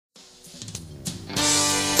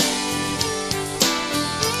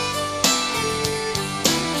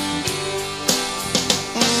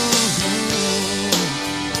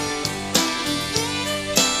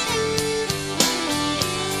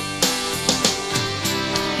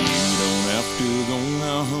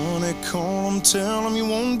call him, tell him you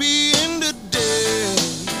won't be in today.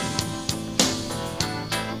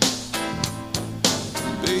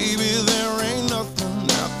 Baby, there ain't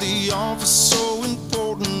nothing at the office so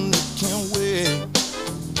important it can't wait.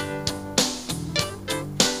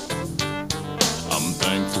 I'm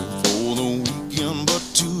thankful for the weekend, but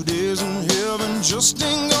 2 days in heaven just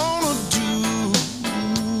ain't gonna do.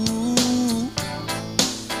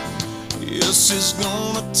 Yes, it's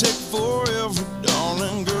gonna take forever,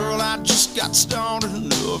 darling girl, I just got started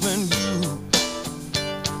loving you.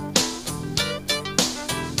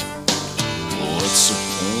 What's the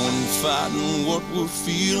point in fighting what we're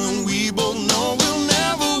feeling? We both know we'll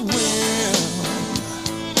never win.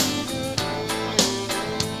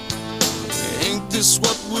 Ain't this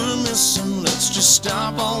what we're missing? Let's just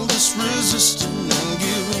stop all this resisting and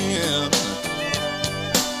give in.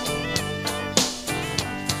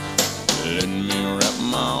 Let me wrap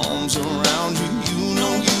my arms around you. You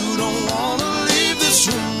know you don't wanna leave this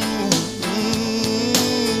room.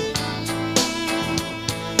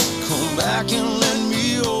 Come back and let me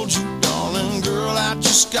hold you, darling girl, I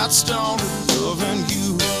just got started loving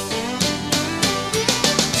you.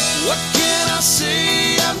 What can I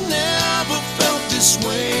say? I've never felt this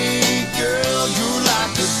way, girl. You're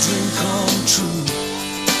like a dream come true.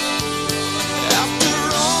 After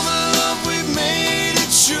all the love we've made,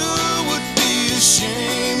 it sure would be a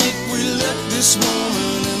shame if we let this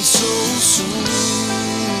moment end so soon.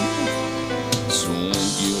 So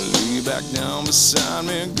won't you lay back down beside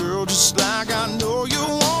me, girl, just like I know you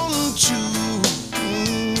want to.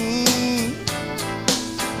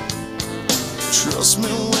 Trust me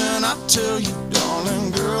when I tell you,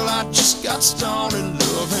 darling girl, I just got started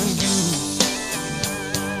loving you.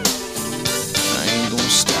 I ain't gonna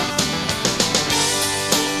stop.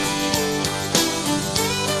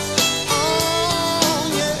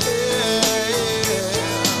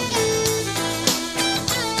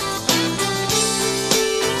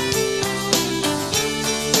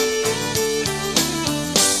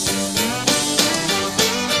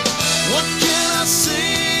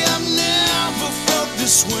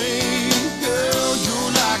 This way, girl,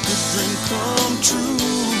 you're like a dream come true.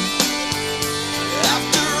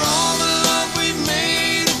 After all the love we've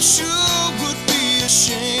made, it sure would be a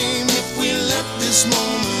shame if we let this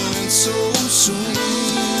moment end so soon.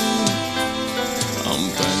 I'm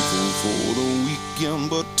thankful for the weekend,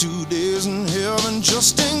 but 2 days in heaven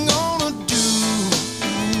just ain't gonna do.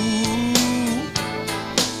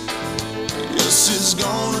 Yes, it's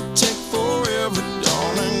gonna take forever,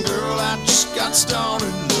 darling girl, I just got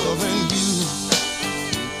started loving you.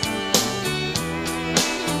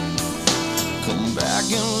 Come back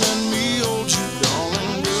and let me hold you,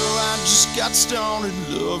 darling girl, I just got started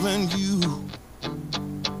loving you.